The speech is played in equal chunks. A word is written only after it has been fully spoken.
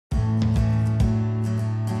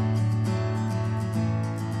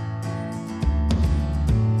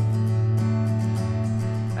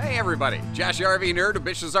everybody, Josh the RV Nerd of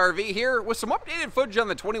Bish's RV here with some updated footage on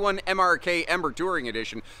the 21 MRK Ember Touring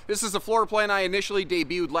Edition. This is a floor plan I initially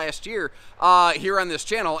debuted last year here on this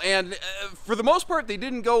channel, and for the most part they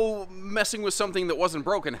didn't go messing with something that wasn't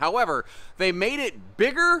broken. However, they made it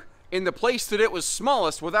bigger in the place that it was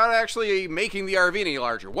smallest without actually making the RV any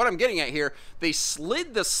larger. What I'm getting at here, they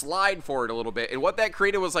slid the slide forward a little bit, and what that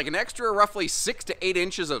created was like an extra roughly 6 to 8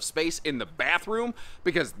 inches of space in the bathroom,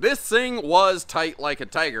 because this thing was tight like a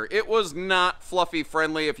tiger. It was not fluffy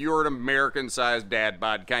friendly if you were an American-sized dad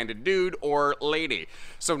bod kind of dude or lady.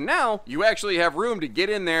 So now you actually have room to get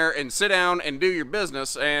in there and sit down and do your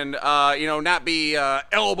business and, you know, not be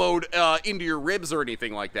elbowed into your ribs or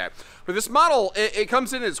anything like that. For this model, it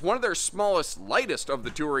comes in as one of their smallest, lightest of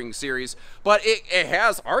the touring series, but it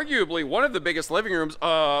has arguably one of the biggest living rooms,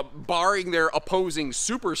 barring their opposing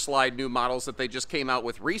Super Slide new models that they just came out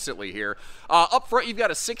with recently here. Up front, you've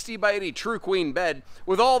got a 60 by 80 true queen bed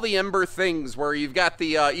with all the Ember things, where you've got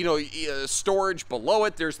the, storage below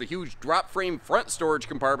it. There's the huge drop frame front storage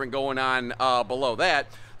compartment going on below that.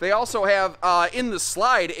 They also have, in the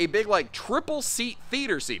slide, a big, like, triple seat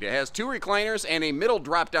theater seat. It has 2 recliners and a middle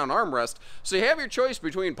drop-down armrest, so you have your choice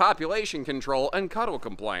between population control and cuddle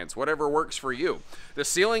compliance, whatever works for you. The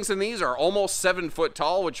ceilings in these are almost 7 foot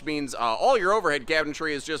tall, which means all your overhead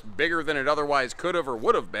cabinetry is just bigger than it otherwise could have or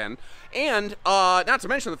would have been. And, not to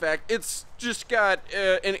mention the fact, it's just got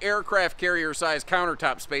an aircraft carrier-sized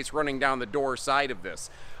countertop space running down the door side of this.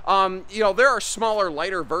 There are smaller,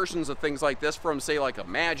 lighter versions of things like this from, say, like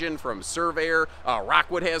Imagine, from Surveyor.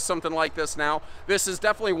 Rockwood has something like this now. This is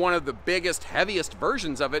definitely one of the biggest, heaviest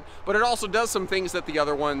versions of it, but it also does some things that the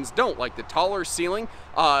other ones don't, like the taller ceiling.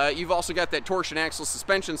 You've also got that torsion axle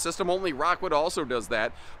suspension system. Only Rockwood also does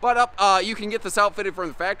that. But you can get this outfitted from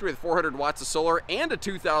the factory with 400 watts of solar and a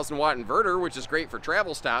 2,000 watt inverter, which is great for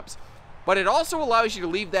travel stops. But it also allows you to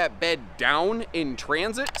leave that bed down in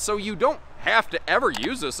transit, so you don't have to ever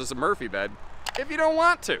use this as a Murphy bed if you don't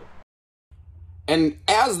want to. And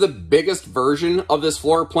as the biggest version of this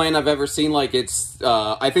floor plan I've ever seen, like it's,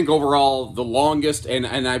 I think overall the longest and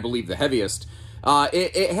I believe the heaviest,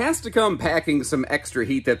 it has to come packing some extra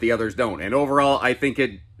heat that the others don't. And overall, I think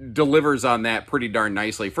it delivers on that pretty darn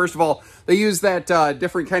nicely. First of all, they use that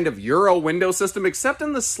different kind of Euro window system, except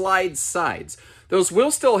on the slide sides. Those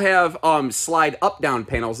will still have slide up-down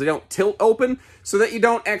panels. They don't tilt open, so that you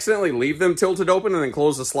don't accidentally leave them tilted open and then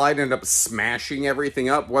close the slide and end up smashing everything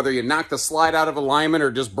up. Whether you knock the slide out of alignment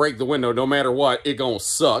or just break the window, no matter what, it gonna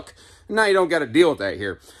suck. Now you don't got to deal with that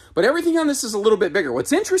here. But everything on this is a little bit bigger.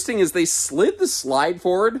 What's interesting is they slid the slide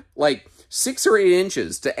forward like 6 or 8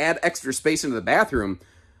 inches to add extra space into the bathroom,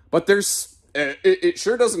 but there's it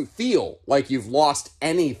sure doesn't feel like you've lost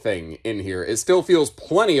anything in here. It still feels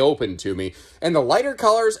plenty open to me. And the lighter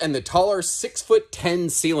colors and the taller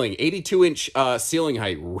 6'10" ceiling, 82-inch ceiling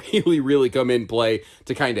height really come in play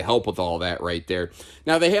to kind of help with all that right there.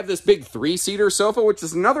 Now they have this big 3-seater sofa, which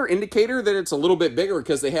is another indicator that it's a little bit bigger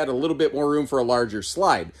because they had a little bit more room for a larger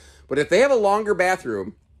slide. But if they have a longer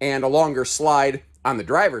bathroom and a longer slide on the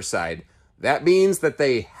driver's side, that means that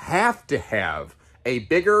they have to have a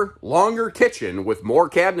bigger, longer kitchen with more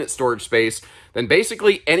cabinet storage space than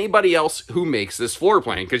basically anybody else who makes this floor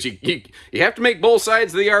plan, because you have to make both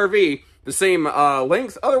sides of the RV the same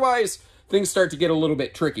length, otherwise things start to get a little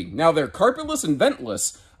bit tricky. Now they're carpetless and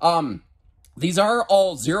ventless. These are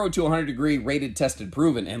all 0 to 100 degree rated, tested,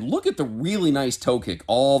 proven, and look at the really nice toe kick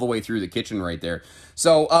all the way through the kitchen right there.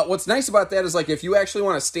 So what's nice about that is, like, if you actually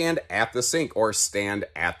want to stand at the sink or stand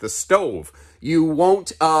at the stove, you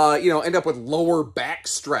won't, end up with lower back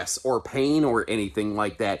stress or pain or anything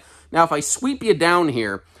like that. Now, if I sweep you down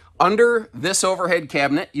here, under this overhead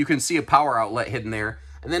cabinet, you can see a power outlet hidden there.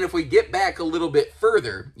 And then if we get back a little bit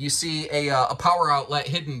further, you see a power outlet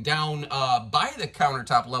hidden down by the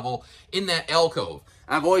countertop level in that alcove.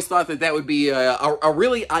 And I've always thought that that would be a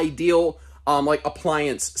really ideal like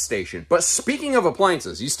appliance station. But speaking of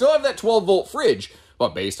appliances, you still have that 12-volt fridge.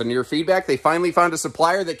 But based on your feedback, they finally found a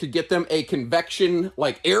supplier that could get them a convection,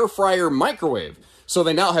 like, air fryer microwave. So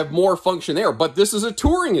they now have more function there. But this is a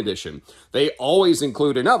touring edition. They always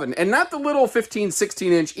include an oven. And not the little 15,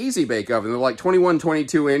 16-inch Easy Bake oven. They're like 21,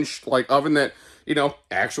 22-inch, like, oven that,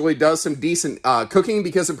 actually does some decent cooking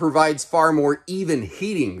because it provides far more even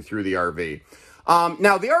heating through the RV.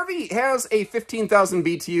 Now, the RV has a 15,000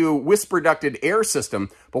 BTU whisper-ducted air system,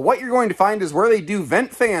 but what you're going to find is where they do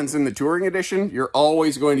vent fans in the Touring Edition, you're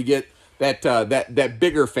always going to get that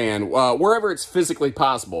bigger fan wherever it's physically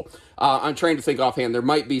possible. I'm trying to think offhand. There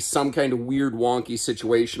might be some kind of weird, wonky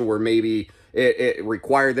situation where maybe it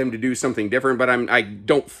required them to do something different, but I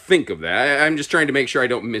don't think of that. I'm just trying to make sure I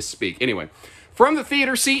don't misspeak. Anyway, from the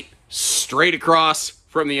theater seat straight across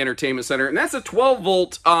from the entertainment center. And that's a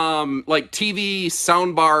 12-volt like TV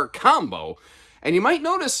soundbar combo. And you might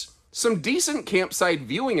notice some decent campsite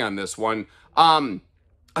viewing on this one.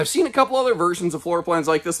 I've seen a couple other versions of floor plans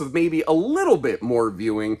like this with maybe a little bit more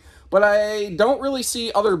viewing, but I don't really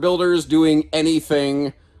see other builders doing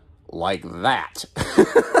anything like that.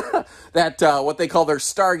 That, what they call their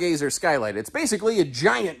Stargazer skylight. It's basically a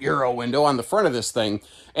giant Euro window on the front of this thing,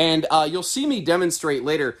 and you'll see me demonstrate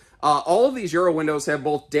later. All of these Euro windows have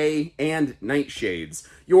both day and night shades.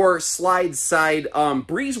 Your slide side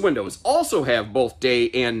breeze windows also have both day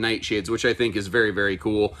and night shades, which I think is very, very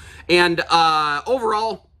cool. And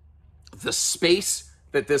overall, the space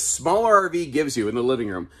that this smaller RV gives you in the living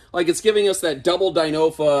room, like it's giving us that double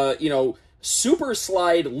Dinofa, you know, super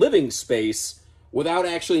slide living space without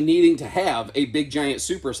actually needing to have a big giant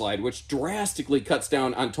super slide, which drastically cuts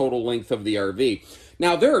down on total length of the RV.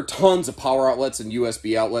 Now, there are tons of power outlets and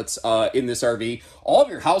USB outlets in this RV. All of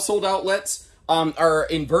your household outlets are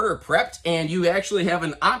inverter prepped, and you actually have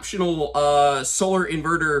an optional solar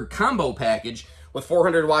inverter combo package with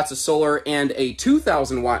 400 watts of solar and a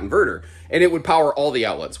 2,000 watt inverter, and it would power all the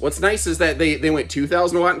outlets. What's nice is that they went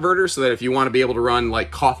 2,000 watt inverter so that if you want to be able to run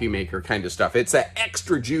like coffee maker kind of stuff, it's that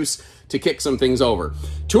extra juice to kick some things over.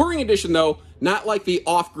 Touring Edition, though, not like the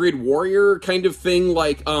off-grid warrior kind of thing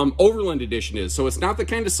like Overland Edition is. So it's not the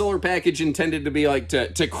kind of solar package intended to be like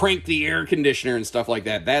to crank the air conditioner and stuff like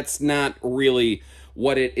that. That's not really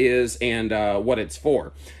what it is and what it's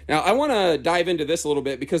for. Now, I want to dive into this a little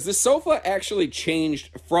bit because this sofa actually changed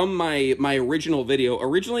from my original video.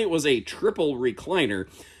 Originally, it was a triple recliner,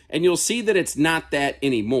 and you'll see that it's not that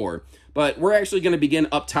anymore. But we're actually going to begin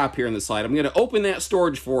up top here in the slide. I'm going to open that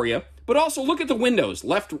storage for you, but also look at the windows,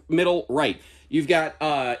 left, middle, right. You've got,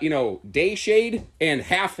 you know, day shade and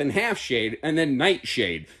half shade, and then night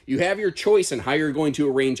shade. You have your choice in how you're going to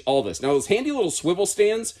arrange all this. Now, those handy little swivel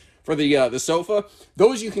stands for the sofa,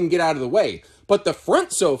 those you can get out of the way. But the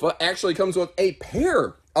front sofa actually comes with a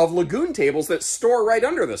pair of Lagoon tables that store right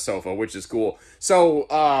under the sofa, which is cool. So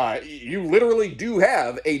you literally do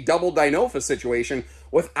have a double Dinofa situation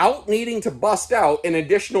without needing to bust out an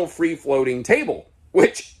additional free-floating table,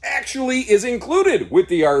 which actually is included with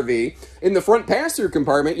the RV. In the front passenger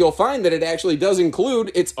compartment, you'll find that it actually does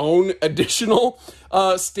include its own additional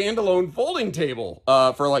standalone folding table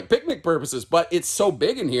for like picnic purposes, but it's so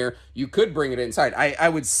big in here, you could bring it inside. I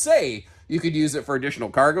would say you could use it for additional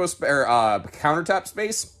cargo or countertop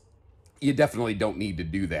space. You definitely don't need to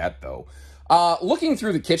do that, though. Looking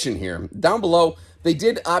through the kitchen here, down below, they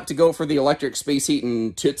did opt to go for the electric space heat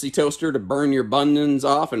and Tootsie Toaster to burn your bunions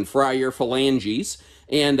off and fry your phalanges.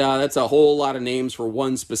 And that's a whole lot of names for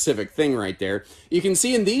one specific thing right there. You can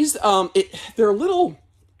see in these, they're a little,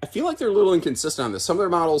 I feel like they're a little inconsistent on this. Some of their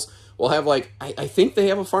models will have like, I think they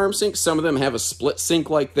have a farm sink. Some of them have a split sink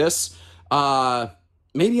like this.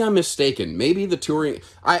 Maybe I'm mistaken. Maybe the touring,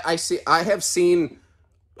 I have seen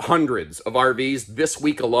hundreds of RVs this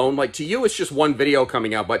week alone. Like, to you, it's just one video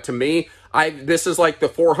coming out, but to me, this is like the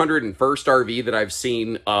 401st RV that I've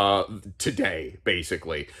seen today,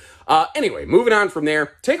 basically. Anyway, moving on from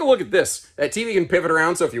there, take a look at this. That TV can pivot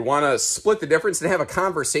around, so if you want to split the difference and have a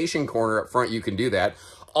conversation corner up front, you can do that.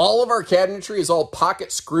 All of our cabinetry is all pocket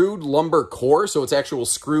screwed lumber core, so it's actual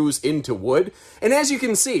screws into wood. And as you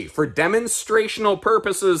can see, for demonstrational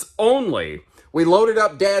purposes only, we loaded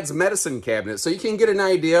up Dad's medicine cabinet so you can get an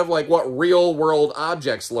idea of like what real world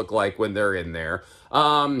objects look like when they're in there.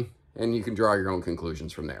 And you can draw your own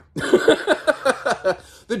conclusions from there.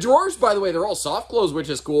 The drawers, by the way, they're all soft close, which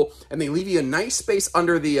is cool, and they leave you a nice space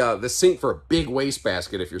under the sink for a big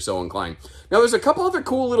wastebasket if you're so inclined. Now, there's a couple other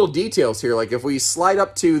cool little details here, like if we slide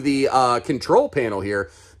up to the control panel here,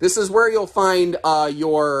 this is where you'll find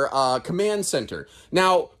your command center.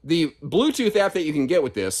 Now, the Bluetooth app that you can get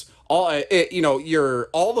with this, all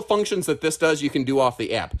the functions that this does, you can do off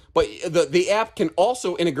the app. But the app can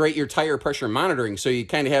also integrate your tire pressure monitoring, so you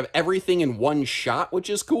kind of have everything in one shot, which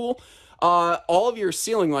is cool. All of your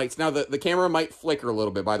ceiling lights, now the camera might flicker a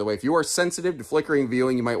little bit, by the way. If you are sensitive to flickering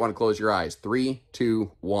viewing, you might want to close your eyes. 3,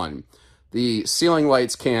 2, 1. The ceiling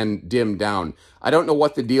lights can dim down. I don't know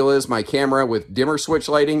what the deal is. My camera with dimmer switch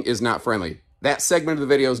lighting is not friendly. That segment of the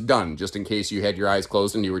video is done, just in case you had your eyes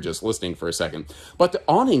closed and you were just listening for a second. But the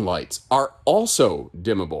awning lights are also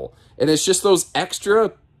dimmable. And it's just those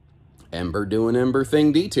extra Ember doing Ember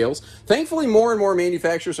thing details. Thankfully, more and more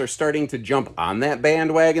manufacturers are starting to jump on that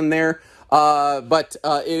bandwagon there. But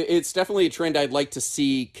it's definitely a trend I'd like to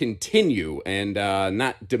see continue and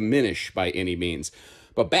not diminish by any means.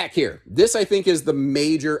 But back here, this I think is the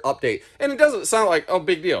major update. And it doesn't sound like, oh,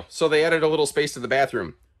 big deal. So they added a little space to the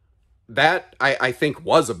bathroom. that I think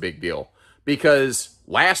was a big deal, because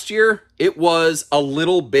last year it was a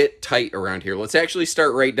little bit tight around here. Let's actually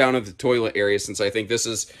start right down at the toilet area, since I think this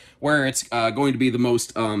is where it's going to be the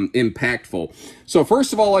most impactful. So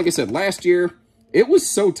first of all, like I said, last year it was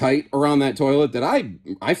so tight around that toilet that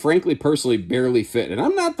I frankly personally barely fit. And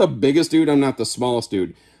I'm not the biggest dude, I'm not the smallest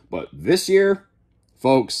dude, but this year,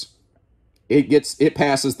 folks, it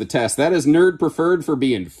passes the test. That is nerd preferred for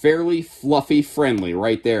being fairly fluffy friendly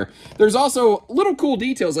right there. There's also little cool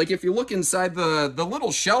details, like if you look inside the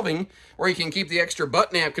little shelving where you can keep the extra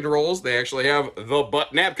butt napkin rolls, they actually have the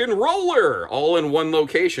butt napkin roller all in one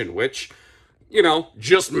location, which, you know,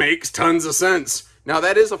 just makes tons of sense. Now,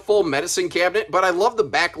 that is a full medicine cabinet, but I love the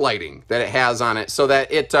backlighting that it has on it so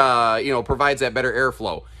that it, you know, provides that better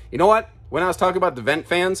airflow. You know what? When I was talking about the vent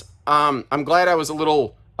fans, I'm glad I was a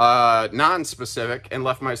little non-specific and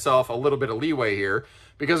left myself a little bit of leeway here,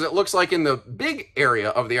 because it looks like in the big area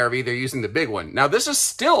of the RV, they're using the big one. Now, this is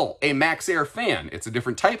still a max air fan. It's a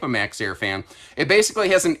different type of max air fan. It basically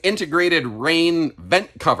has an integrated rain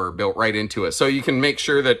vent cover built right into it. So you can make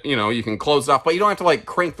sure that, you know, you can close it off, but you don't have to like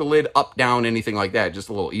crank the lid up, down, anything like that. Just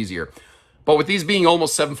a little easier. But with these being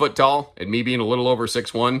almost 7 foot tall and me being a little over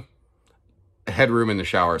 6'1", headroom in the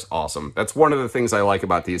shower is awesome. That's one of the things I like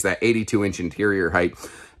about these, that 82-inch interior height.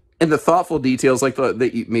 And the thoughtful details, like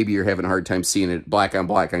maybe you're having a hard time seeing it black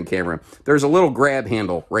on camera. There's a little grab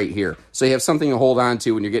handle right here. So you have something to hold on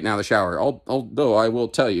to when you're getting out of the shower. Although I will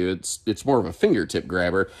tell you, it's more of a fingertip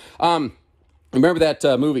grabber. Remember that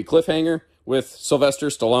movie Cliffhanger with Sylvester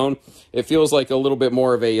Stallone? It feels like a little bit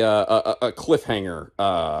more of a cliffhanger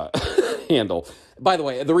handle. By the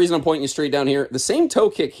way, the reason I'm pointing you straight down here, the same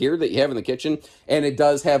toe kick here that you have in the kitchen, and it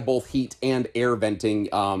does have both heat and air venting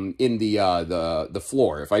in the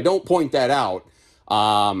floor. If I don't point that out,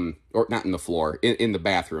 or not in the floor, in the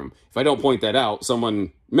bathroom, if I don't point that out,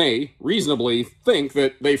 someone may reasonably think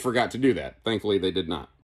that they forgot to do that. Thankfully, they did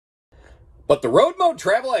not. But the road mode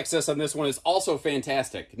travel access on this one is also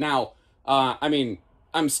fantastic. Now, I mean,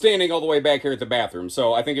 I'm standing all the way back here at the bathroom,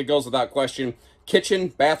 so I think it goes without question. Kitchen,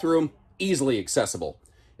 bathroom, easily accessible.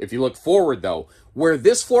 If you look forward, though, where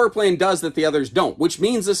this floor plan does that the others don't, which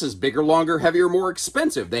means this is bigger, longer, heavier, more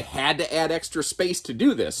expensive. They had to add extra space to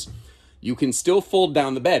do this. You can still fold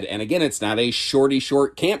down the bed. And again, it's not a shorty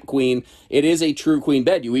short camp queen. It is a true queen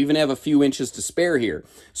bed. You even have a few inches to spare here.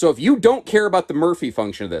 So if you don't care about the Murphy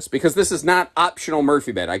function of this, because this is not optional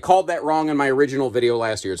Murphy bed. I called that wrong in my original video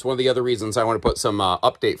last year. It's one of the other reasons I want to put some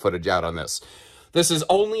update footage out on this. This is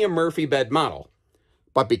only a Murphy bed model.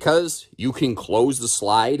 But because you can close the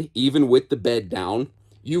slide, even with the bed down,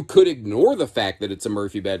 you could ignore the fact that it's a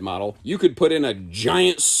Murphy bed model. You could put in a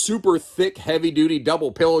giant, super thick, heavy-duty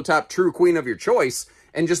double pillow top true queen of your choice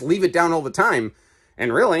and just leave it down all the time.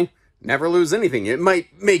 And really, never lose anything. It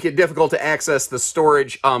might make it difficult to access the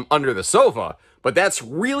storage under the sofa, but that's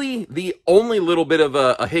really the only little bit of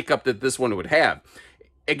a hiccup that this one would have.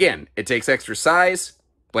 Again, it takes extra size,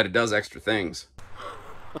 but it does extra things.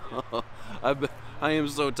 I am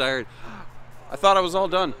so tired. I thought I was all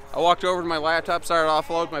done. I walked over to my laptop, started to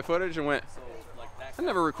offload my footage, and went, I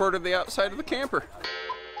never recorded the outside of the camper.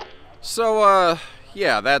 So,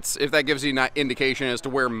 yeah, that's, if that gives you an indication as to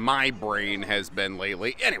where my brain has been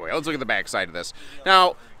lately. Anyway, let's look at the back side of this.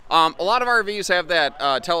 Now, a lot of RVs have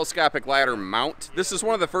that telescopic ladder mount. This is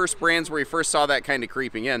one of the first brands where you first saw that kind of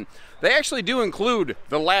creeping in. They actually do include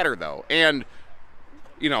the ladder, though, and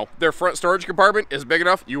you know, their front storage compartment is big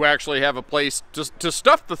enough, you actually have a place to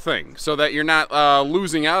stuff the thing so that you're not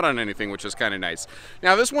losing out on anything, which is kind of nice.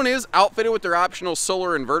 Now, this one is outfitted with their optional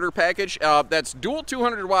solar inverter package. That's dual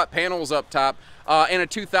 200-watt panels up top and a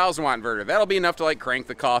 2,000-watt inverter. That'll be enough to, like, crank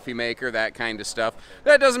the coffee maker, that kind of stuff.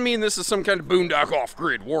 That doesn't mean this is some kind of boondock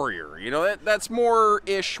off-grid warrior. You know, that's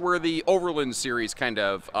more-ish where the Overland series kind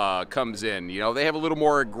of comes in. You know, they have a little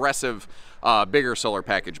more aggressive bigger solar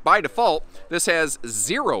package. By default, this has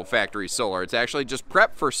 0 factory solar. It's actually just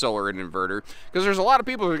prepped for solar and inverter, because there's a lot of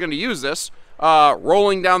people who are going to use this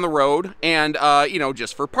rolling down the road and, you know,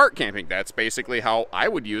 just for park camping. That's basically how I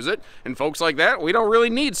would use it. And folks like that, we don't really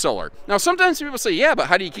need solar. Now, sometimes people say, yeah, but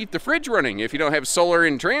how do you keep the fridge running if you don't have solar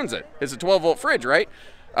in transit? It's a 12-volt fridge, right?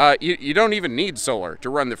 You don't even need solar to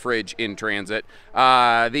run the fridge in transit.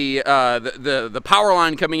 The power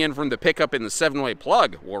line coming in from the pickup in the 7-way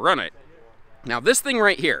plug will run it. Now, this thing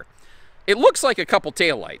right here, it looks like a couple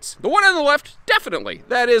taillights. The one on the left, definitely,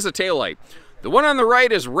 that is a taillight. The one on the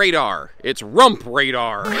right is radar. It's rump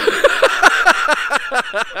radar.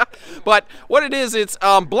 But what it is, it's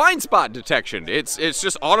blind spot detection. It's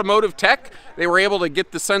just automotive tech. They were able to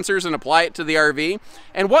get the sensors and apply it to the RV.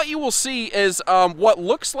 And what you will see is what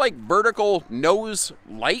looks like vertical nose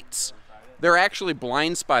lights they're actually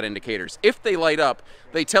blind spot indicators. If they light up,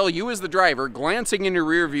 they tell you as the driver, glancing in your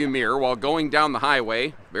rear view mirror while going down the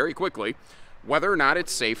highway very quickly, whether or not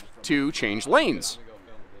it's safe to change lanes.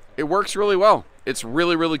 It works really well. It's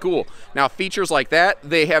really, really cool. Now, features like that,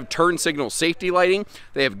 they have turn signal safety lighting,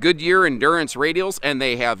 they have Goodyear endurance radials, and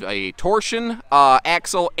they have a torsion,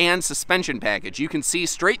 axle, and suspension package. You can see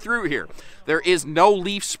straight through here. There is no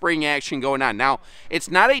leaf spring action going on. Now, it's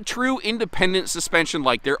not a true independent suspension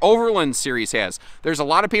like their Overland series has. There's a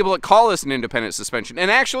lot of people that call this an independent suspension. And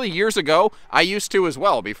actually, years ago, I used to as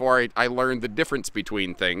well, before I learned the difference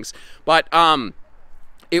between things. But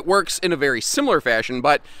it works in a very similar fashion,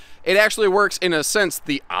 but it actually works in a sense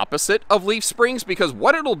the opposite of leaf springs, because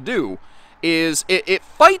what it'll do is it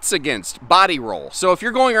fights against body roll. So if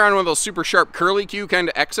you're going around one of those super sharp curly Q kind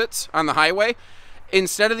of exits on the highway,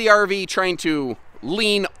 instead of the RV trying to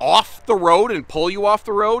lean off the road and pull you off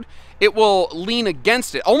the road, it will lean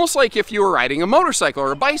against it, almost like if you were riding a motorcycle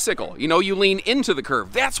or a bicycle. You know, you lean into the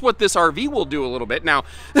curve. That's what this RV will do a little bit. Now,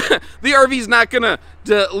 the RV's not gonna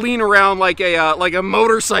lean around like a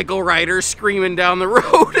motorcycle rider screaming down the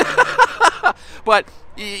road, but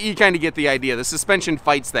you kind of get the idea. The suspension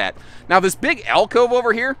fights that. Now, this big alcove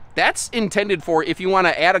over here, that's intended for if you want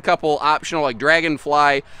to add a couple optional like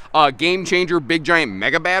Dragonfly, Game Changer, big giant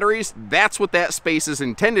mega batteries. That's what that space is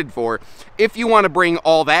intended for. If you want to bring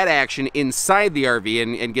all that action inside the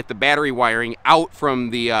RV and get the battery wiring out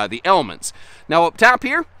from the elements. Now, up top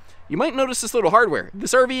here, you might notice this little hardware.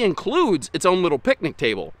 This RV includes its own little picnic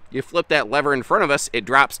table. You flip that lever in front of us, it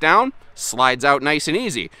drops down, slides out nice and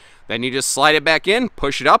easy. Then you just slide it back in,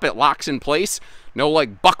 push it up, it locks in place. No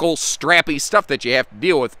like buckle, strappy stuff that you have to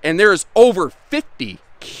deal with. And there's over 50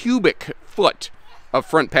 cubic foot of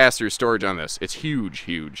front passenger storage on this. It's huge,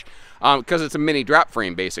 huge. Because it's a mini drop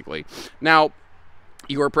frame, basically. Now,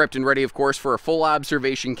 you are prepped and ready, of course, for a full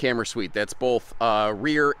observation camera suite. That's both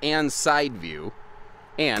rear and side view,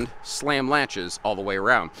 and slam latches all the way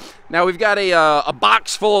around. Now, we've got a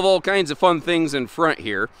box full of all kinds of fun things in front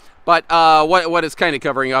here. But what it's kind of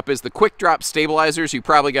covering up is the quick drop stabilizers. You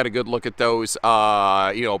probably got a good look at those,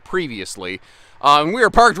 you know, previously. We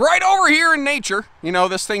are parked right over here in nature. You know,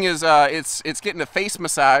 this thing is, it's getting a face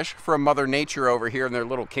massage from Mother Nature over here in their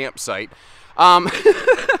little campsite.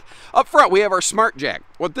 Up front, we have our smart jack.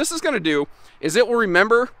 What this is going to do is it will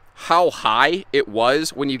remember how high it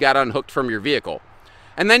was when you got unhooked from your vehicle.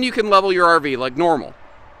 And then you can level your RV like normal.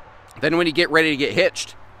 Then when you get ready to get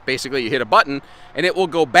hitched, basically you hit a button and it will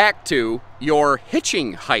go back to your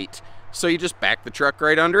hitching height. So you just back the truck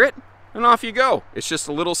right under it and off you go. It's just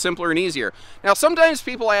a little simpler and easier. Now, sometimes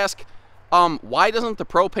people ask, why doesn't the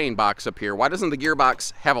propane box up here, why doesn't the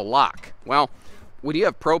gearbox have a lock? Well, when you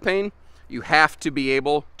have propane, you have to be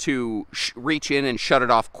able to reach in and shut it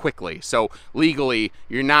off quickly. So legally,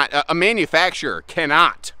 you're not, a manufacturer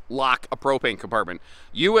cannot lock a propane compartment.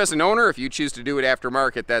 You as an owner, if you choose to do it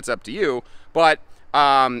aftermarket, that's up to you. But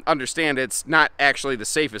understand it's not actually the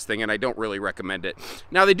safest thing, and I don't really recommend it.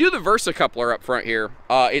 Now, they do the Versa coupler up front here.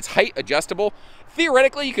 It's height adjustable.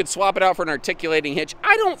 Theoretically, you could swap it out for an articulating hitch.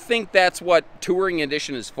 I don't think that's what Touring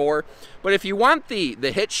Edition is for, but if you want the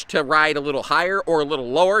hitch to ride a little higher or a little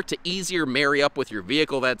lower to easier marry up with your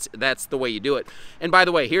vehicle, that's the way you do it. And by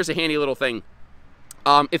the way, here's a handy little thing.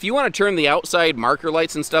 If you want to turn the outside marker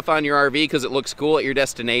lights and stuff on your RV because it looks cool at your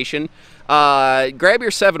destination, grab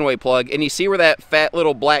your 7-way plug and you see where that fat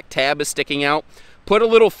little black tab is sticking out? Put a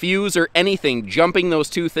little fuse or anything jumping those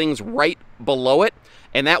two things right below it,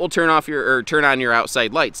 and that will turn on your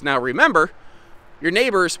outside lights. Now remember, your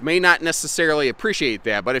neighbors may not necessarily appreciate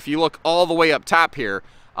that, but if you look all the way up top here,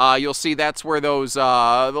 you'll see that's where those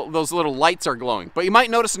little lights are glowing. But you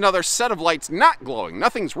might notice another set of lights not glowing.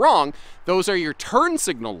 Nothing's wrong. Those are your turn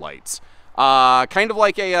signal lights. Kind of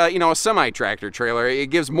like a semi-tractor trailer.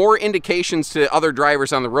 It gives more indications to other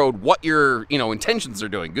drivers on the road what your intentions are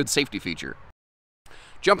doing. Good safety feature.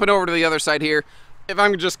 Jumping over to the other side here, if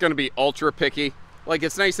I'm just going to be ultra picky, like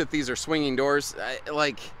it's nice that these are swinging doors.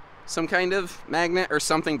 Like some kind of magnet or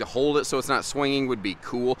something to hold it so it's not swinging would be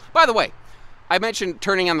cool. By the way, I mentioned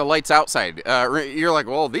turning on the lights outside. You're like,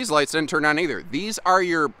 well, these lights didn't turn on either. These are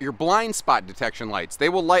your blind spot detection lights. They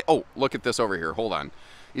will light. Oh, look at this over here. Hold on.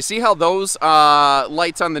 You see how those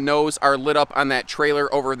lights on the nose are lit up on that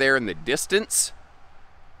trailer over there in the distance?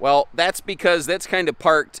 Well, that's because that's kind of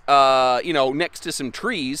parked, next to some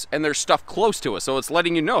trees, and there's stuff close to us. So it's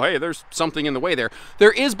letting you know, hey, there's something in the way there.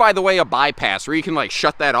 There is, by the way, a bypass where you can like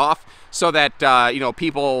shut that off so that,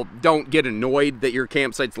 people don't get annoyed that your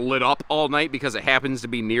campsite's lit up all night because it happens to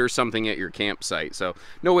be near something at your campsite. So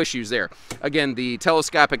no issues there. Again, the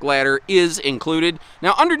telescopic ladder is included.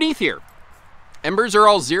 Now, underneath here, Embers are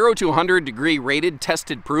all 0 to 100 degree rated,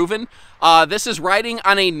 tested, proven. This is riding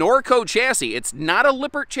on a Norco chassis. It's not a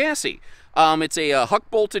Lippert chassis. It's a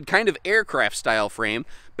huck-bolted kind of aircraft-style frame.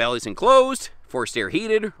 Belly's enclosed, forced air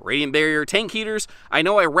heated, radiant barrier, tank heaters. I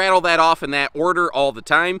know I rattle that off in that order all the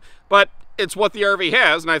time, but it's what the RV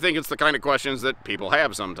has, and I think it's the kind of questions that people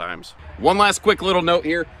have sometimes. One last quick little note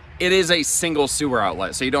here. It is a single sewer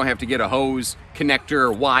outlet, so you don't have to get a hose,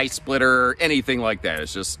 connector, Y-splitter, anything like that.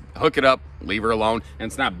 It's just hook it up, leave her alone, and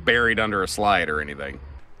it's not buried under a slide or anything.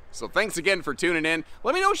 So thanks again for tuning in.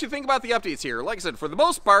 Let me know what you think about the updates here. Like I said, for the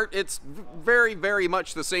most part, it's very, very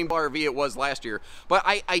much the same RV it was last year. But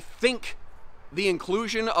I think the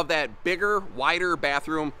inclusion of that bigger, wider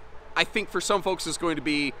bathroom, I think for some folks is going to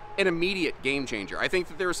be an immediate game changer. I think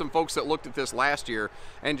that there were some folks that looked at this last year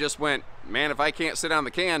and just went, man, if I can't sit on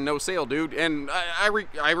the can, no sale, dude. And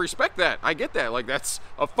I respect that. I get that. Like, that's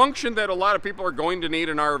a function that a lot of people are going to need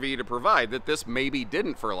an RV to provide that this maybe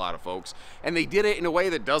didn't for a lot of folks. And they did it in a way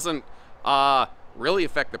that doesn't really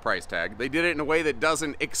affect the price tag. They did it in a way that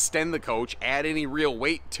doesn't extend the coach, add any real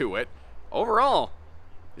weight to it. Overall,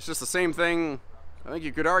 it's just the same thing. I think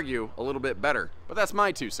you could argue a little bit better, but that's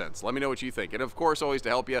my 2 cents. Let me know what you think. And of course, always to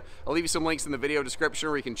help you, I'll leave you some links in the video description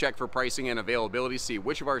where you can check for pricing and availability, see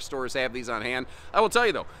which of our stores have these on hand. I will tell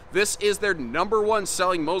you though, this is their #1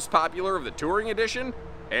 selling most popular of the Touring Edition,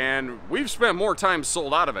 and we've spent more time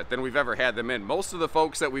sold out of it than we've ever had them in. Most of the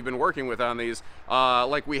folks that we've been working with on these,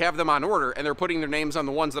 like we have them on order, and they're putting their names on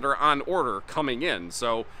the ones that are on order coming in.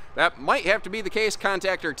 So that might have to be the case.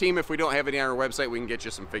 Contact our team if we don't have any on our website. We can get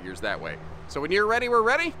you some figures that way. So when you're ready, we're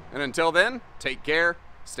ready. And until then, take care,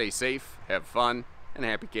 stay safe, have fun, and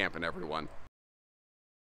happy camping, everyone.